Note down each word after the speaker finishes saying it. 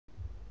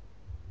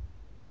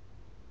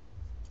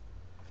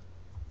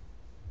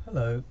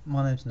Hello,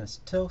 my name is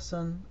Ness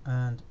Tilson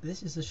and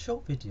this is a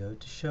short video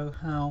to show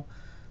how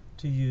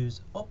to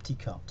use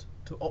OptiCut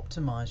to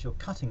optimize your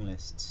cutting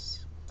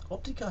lists.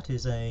 OptiCut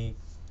is a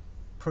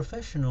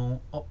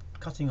professional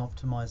cutting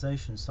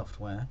optimization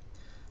software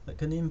that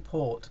can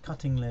import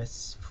cutting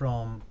lists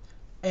from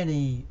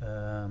any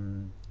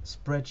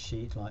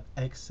spreadsheet like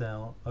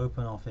Excel,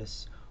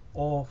 OpenOffice,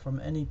 or from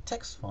any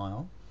text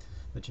file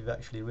that you've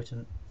actually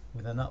written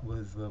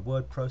with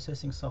word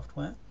processing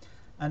software,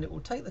 and it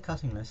will take the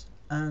cutting list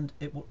and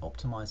it will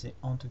optimize it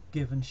onto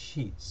given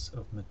sheets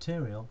of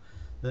material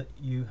that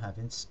you have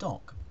in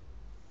stock.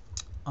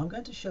 I'm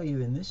going to show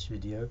you in this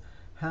video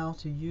how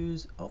to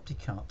use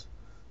OptiCut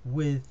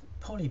with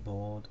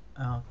Polyboard,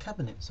 our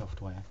cabinet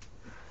software.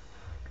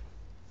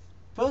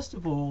 First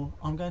of all,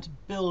 I'm going to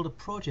build a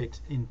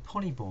project in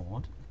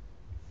Polyboard.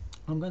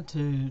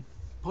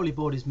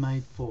 Polyboard is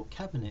made for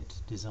cabinet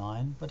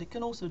design, but it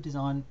can also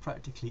design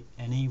practically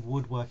any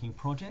woodworking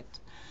project.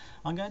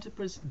 I'm going to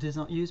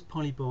use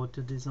Polyboard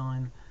to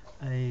design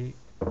a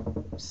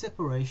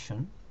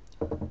separation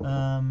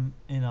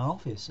in our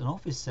office, an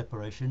office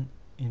separation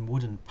in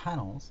wooden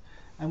panels,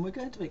 and we're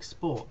going to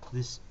export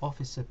this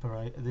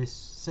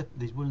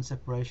these wooden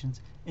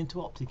separations into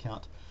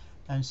OptiCut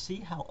and see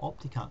how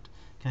OptiCut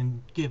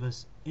can give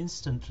us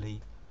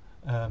instantly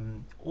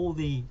all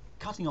the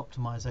cutting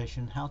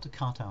optimization, how to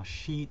cut our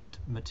sheet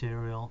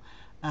material,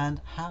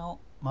 and how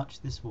much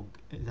this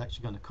is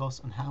actually going to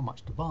cost and how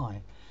much to buy.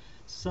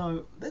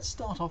 So let's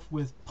start off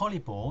with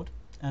Polyboard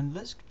and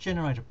let's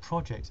generate a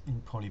project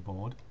in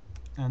Polyboard,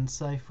 and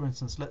say, for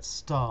instance, let's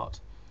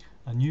start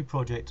a new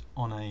project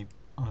on a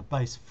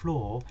base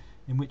floor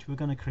in which we're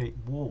going to create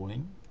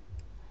walling.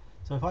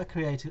 So if I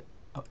create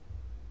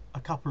a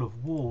couple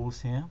of walls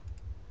here,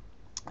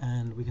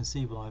 and we can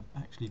see what I'm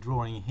actually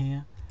drawing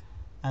here,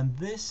 and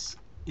this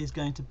is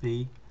going to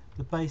be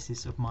the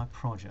basis of my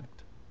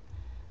project.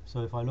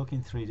 So if I look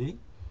in 3D,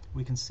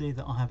 we can see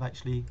that I have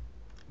actually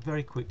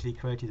very quickly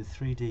created a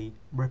 3D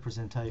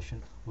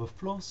representation of a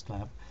floor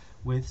slab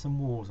with some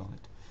walls on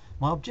it.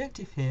 My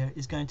objective here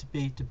is going to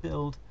be to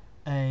build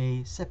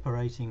a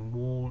separating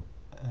wall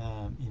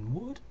in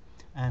wood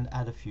and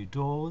add a few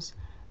doors,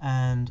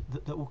 and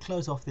that will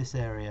close off this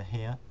area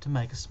here to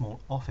make a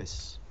small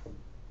office.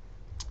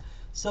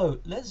 So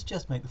let's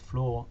just make the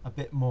floor a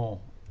bit more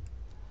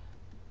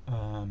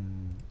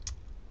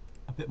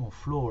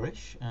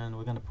floorish, and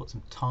we're going to put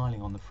some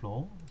tiling on the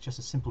floor, just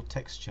a simple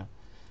texture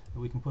that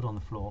we can put on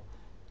the floor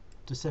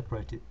to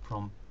separate it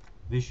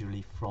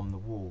visually from the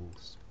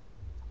walls.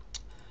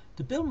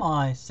 To build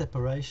my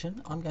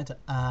separation, I'm going to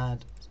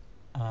add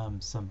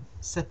some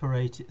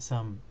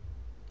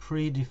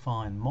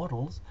predefined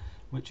models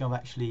which I've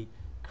actually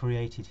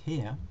created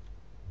here,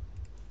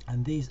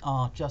 and these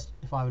are just,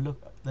 if I look,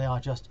 they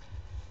are just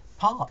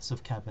parts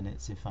of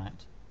cabinets. In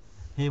fact,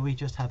 here we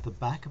just have the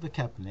back of a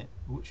cabinet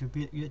which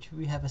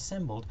we have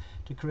assembled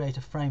to create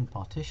a framed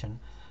partition,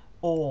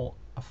 or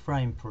a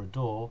frame for a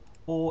door,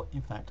 or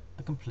in fact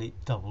a complete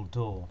double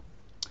door.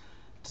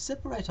 To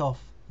separate off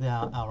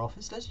our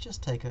office, let's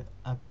just take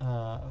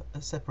a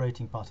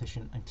separating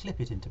partition and clip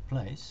it into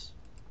place.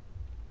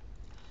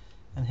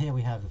 And here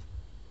we have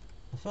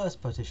the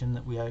first partition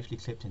that we actually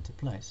clipped into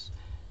place.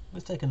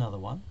 Let's take another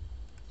one,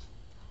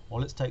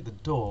 or let's take the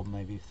door,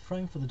 maybe the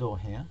frame for the door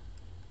here.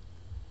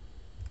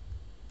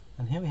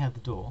 And here we have the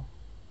door.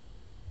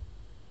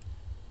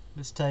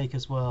 Let's take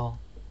as well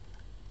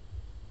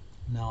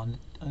now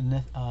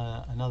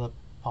another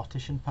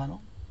partition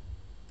panel,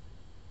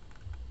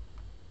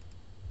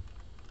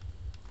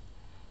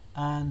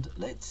 and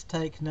let's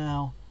take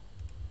now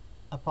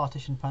a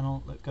partition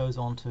panel that goes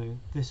onto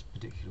this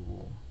particular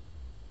wall,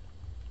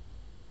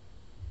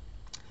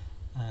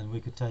 and we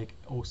could take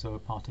also a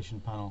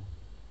partition panel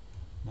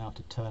now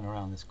to turn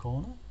around this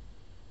corner.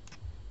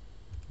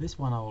 This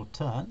one I will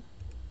turn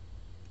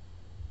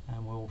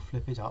and we'll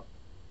flip it up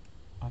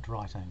at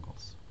right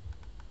angles.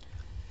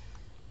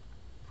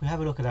 If we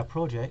have a look at our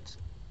project,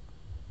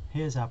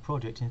 here's our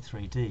project in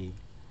 3D.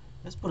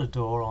 Let's put a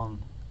door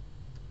on.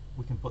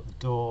 We can put the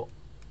door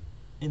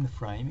in the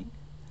framing.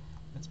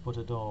 Let's put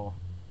a double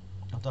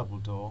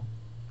door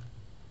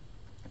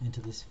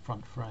into this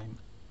front frame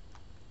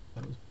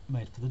that was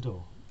made for the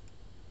door.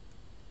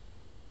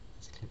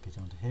 Let's clip it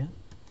onto here,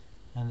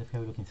 and if we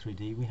have a look in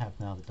 3D, we have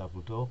now the double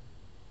door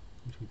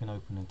which we can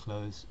open and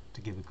close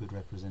to give a good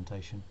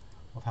representation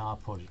of how our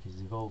project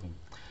is evolving.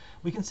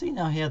 We can see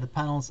now here the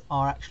panels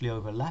are actually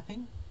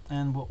overlapping,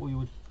 and what we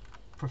would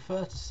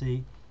prefer to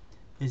see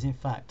is in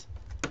fact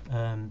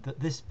that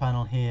this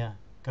panel here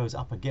goes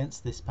up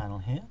against this panel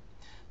here.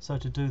 So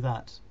to do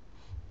that,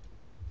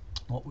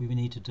 what we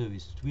need to do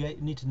is we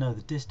need to know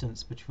the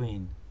distance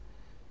between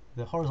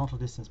the horizontal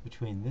distance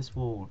between this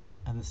wall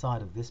and the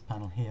side of this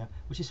panel here,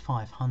 which is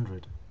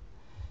 500.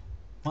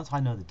 Once I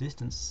know the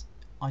distance,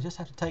 I just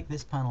have to take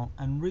this panel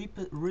and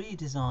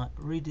redesign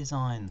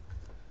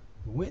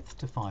the width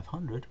to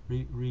 500,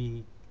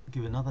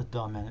 give another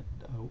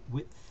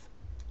width,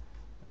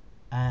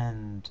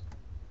 and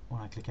when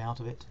I click out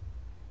of it,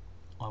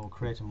 I will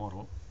create a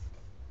model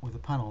with a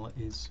panel that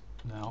is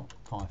now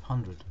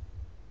 500.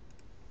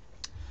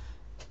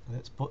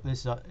 Let's put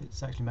this up.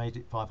 It's actually made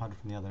it 500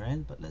 from the other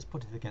end, but let's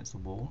put it against the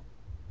wall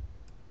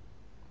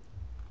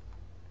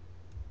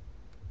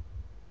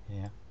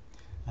here,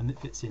 and it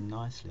fits in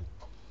nicely.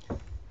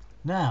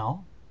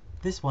 Now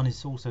this one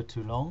is also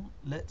too long.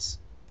 Let's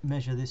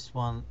measure this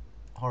one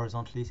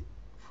horizontally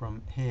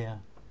from here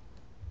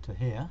to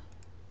here,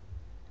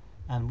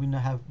 and we now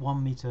have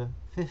 1.50 meters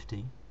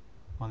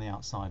on the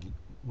outside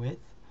width.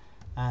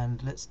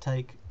 And let's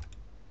take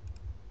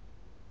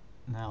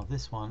now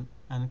this one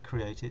and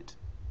create it.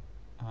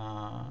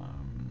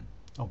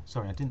 Oh,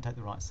 sorry, I didn't take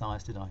the right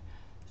size, did I?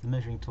 The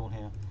measuring tool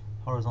here,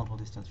 horizontal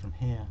distance from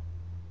here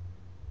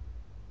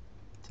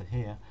to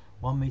here,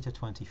 1.25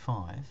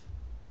 meters.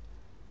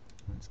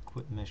 Let's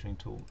quit the measuring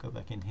tool, go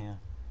back in here,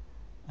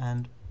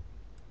 and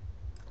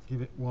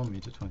give it 1.25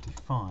 meters.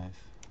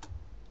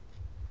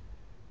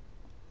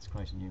 Let's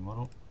create a new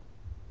model.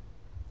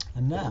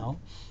 And now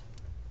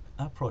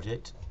our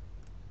project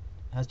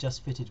has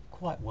just fitted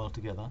quite well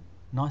together,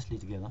 nicely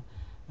together,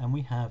 and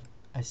we have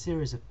a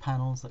series of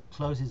panels that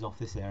closes off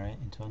this area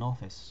into an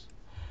office.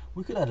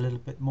 We could add a little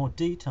bit more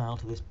detail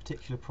to this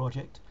particular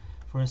project.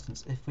 For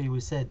instance, if we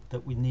said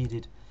that we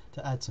needed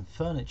to add some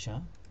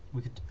furniture,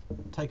 we could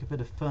take a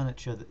bit of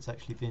furniture that's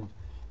actually been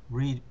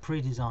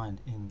pre-designed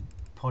in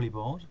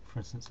Polyboard. For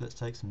instance, let's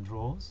take some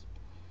drawers.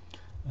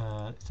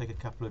 Let's take a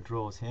couple of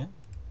drawers here.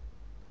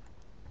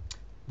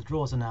 The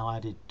drawers are now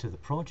added to the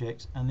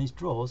project, and these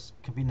drawers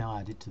can be now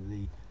added to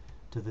the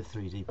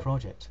 3D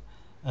project.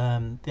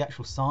 The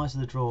actual size of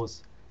the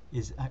drawers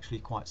is actually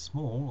quite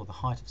small, or the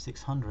height of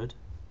 600.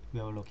 If we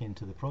have a look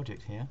into the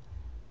project here,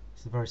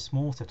 it's a very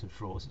small set of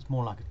drawers. It's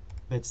more like a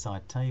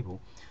bedside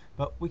table,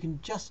 but we can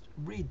just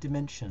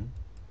redimension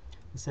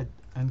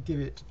and give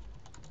it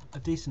a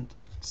decent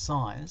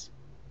size,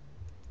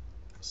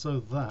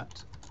 so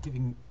that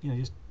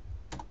just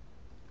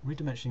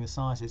redimensioning the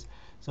sizes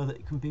so that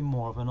it can be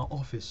more of an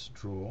office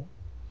drawer.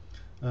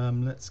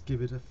 Let's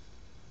give it a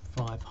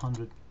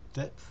 500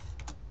 depth,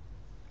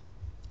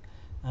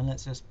 and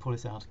let's just pull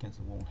it out against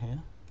the wall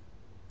here.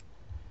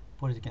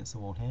 Put it against the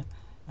wall here,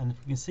 and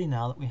we can see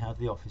now that we have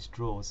the office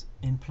drawers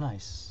in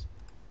place.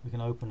 We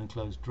can open and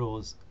close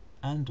drawers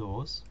and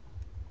doors,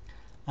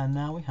 and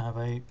now we have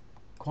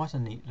quite a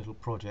neat little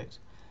project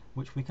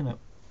which we can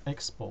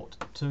export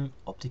to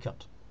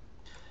OptiCut.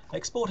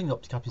 Exporting to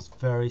OptiCut is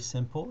very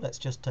simple. Let's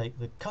just take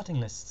the cutting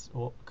lists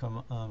or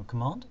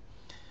command,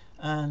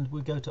 and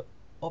we go to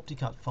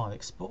OptiCut File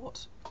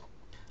Export,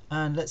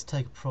 and let's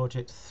take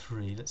project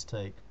 3. Let's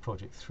take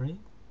project 3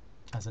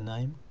 as a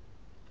name,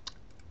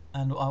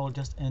 and I will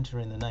just enter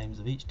in the names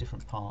of each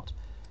different part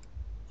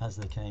as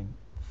they came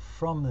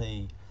from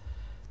the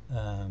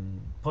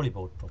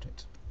Polyboard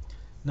project.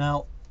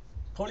 Now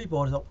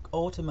Polyboard has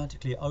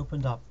automatically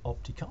opened up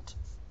OptiCut,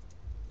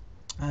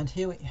 and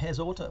here it has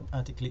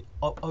automatically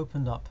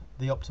opened up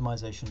the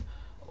optimization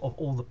of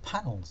all the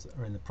panels that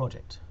are in the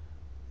project.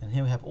 And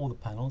here we have all the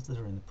panels that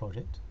are in the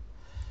project.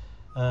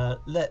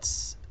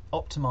 Let's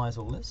optimize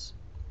all this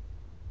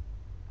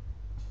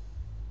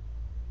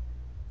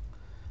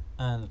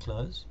and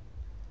close.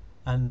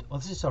 And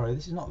this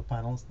is not the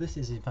panels. This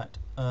is in fact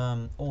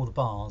all the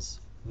bars,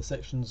 the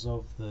sections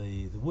of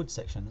the wood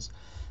sections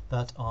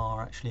that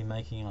are actually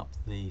making up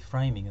the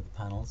framing of the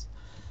panels.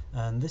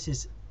 And this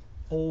is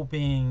all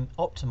being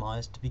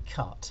optimized to be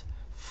cut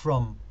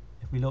from,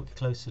 if we look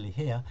closely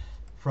here,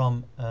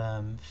 from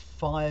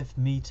 5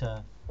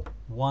 meter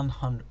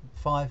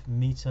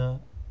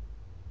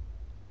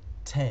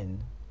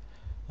 10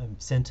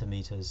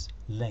 centimeters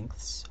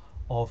lengths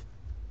of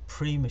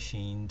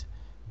pre-machined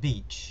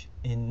beech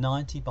in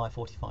 90 by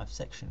 45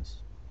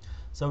 sections.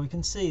 So we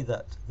can see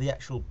that the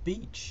actual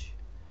beech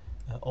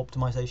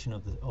optimization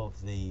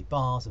of the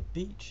bars of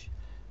beech,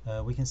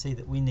 we can see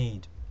that we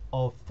need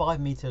of 5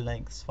 meter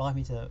lengths, 5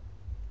 meter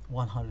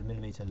 100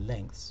 millimeter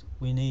lengths,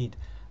 we need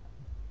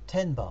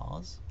 10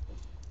 bars,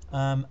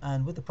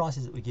 and with the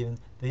prices that we're given,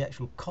 the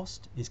actual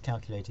cost is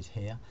calculated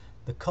here,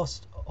 the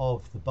cost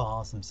of the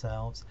bars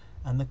themselves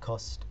and the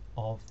cost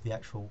of the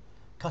actual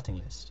cutting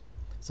list.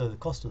 So the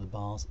cost of the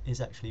bars is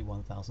actually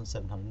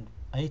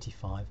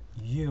 1,785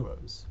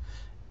 euros.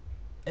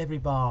 Every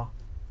bar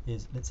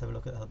is, let's have a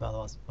look at how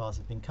the bars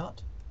have been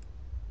cut.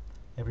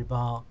 Every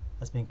bar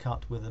has been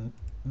cut with a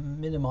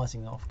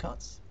minimizing the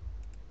offcuts,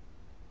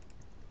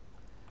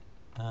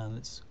 and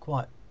it's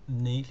quite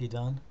neatly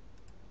done,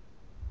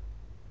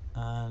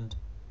 and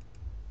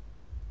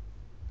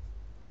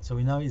so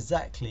we know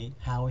exactly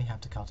how we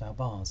have to cut our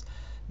bars.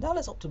 Now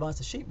let's optimize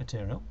the sheet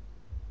material.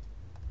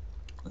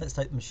 Let's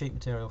take the sheet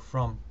material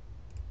from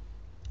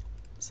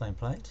the same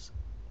place.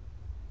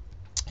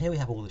 Here we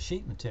have all the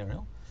sheet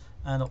material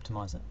and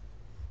optimize it.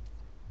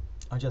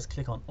 I just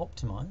click on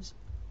optimize,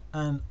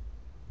 and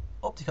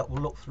OptiCut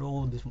will look through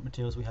all the different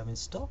materials we have in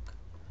stock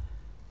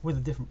with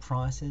the different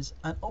prices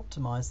and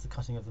optimize the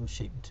cutting of the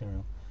sheet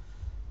material.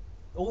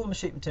 All the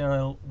sheet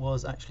material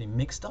was actually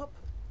mixed up,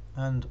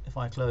 and if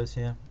I close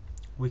here,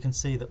 we can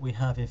see that we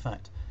have in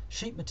fact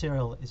sheet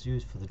material that is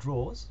used for the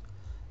drawers,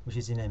 which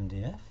is in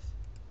MDF.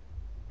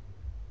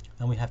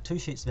 and we have 2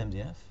 sheets of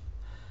MDF,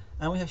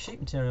 and we have sheet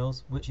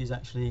materials, which is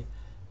actually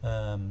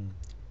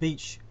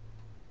beech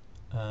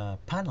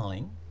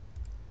paneling,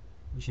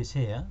 which is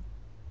here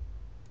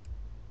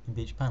in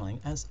beech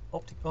paneling, as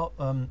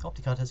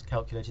OptiCut has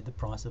calculated the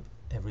price of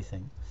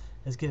everything,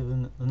 has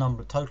given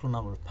the total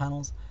number of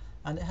panels,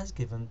 and it has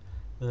given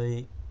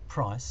the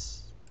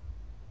price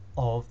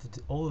of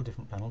all the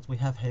different panels. We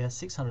have here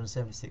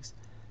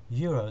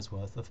 €676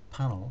 worth of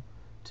panel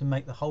to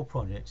make the whole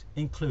project,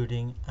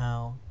 including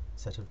our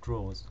set of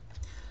drawers.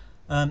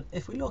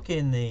 If we look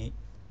in the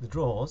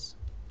drawers,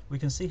 we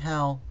can see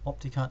how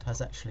OptiCut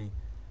has actually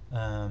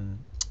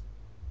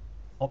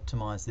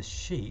optimized this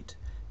sheet.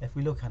 If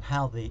we look at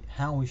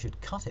how we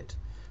should cut it,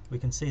 we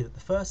can see that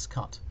the first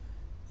cut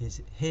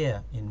is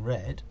here in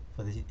red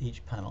for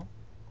each panel,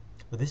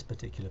 for this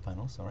particular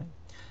panel, sorry,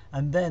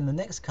 and then the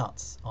next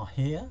cuts are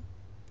here,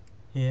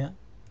 here,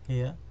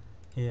 here,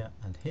 here,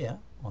 and here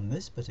on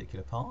this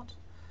particular part.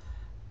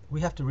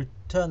 We have to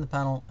return the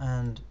panel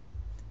and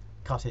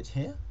cut it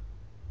here,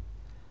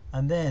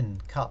 and then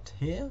cut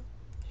here,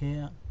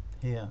 here,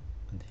 here,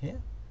 and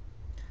here,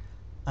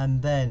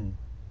 and then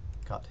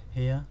cut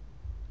here,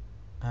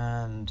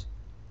 and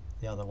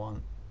the other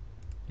one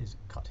is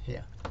cut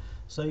here.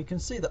 So you can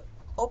see that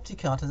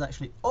OptiCut has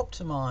actually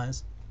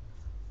optimized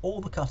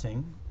all the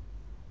cutting,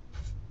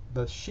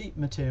 the sheet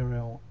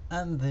material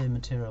and the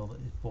material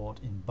that is bought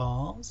in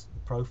bars, the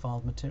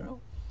profiled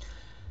material,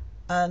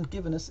 and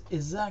given us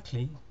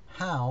exactly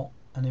how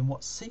and in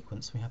what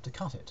sequence we have to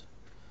cut it.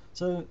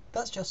 So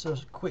that's just a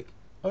quick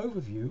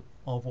overview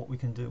of what we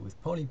can do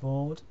with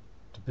Polyboard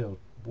to build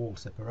wall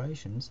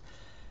separations,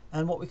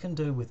 and what we can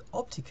do with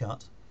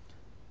OptiCut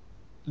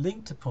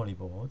linked to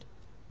Polyboard,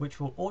 which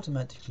will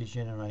automatically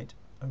generate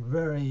a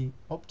very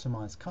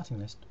optimized cutting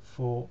list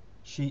for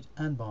sheet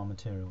and bar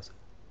materials,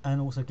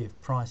 and also give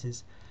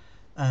prices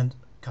and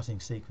cutting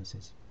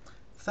sequences.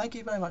 Thank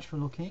you very much for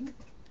looking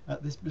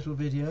at this little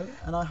video,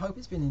 and I hope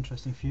it's been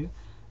interesting for you,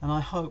 and I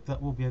hope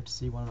that we'll be able to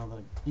see one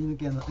another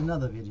in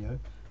another video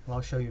where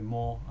I'll show you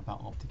more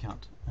about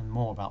OptiCut and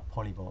more about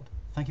Polyboard.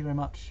 Thank you very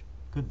much.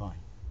 Goodbye.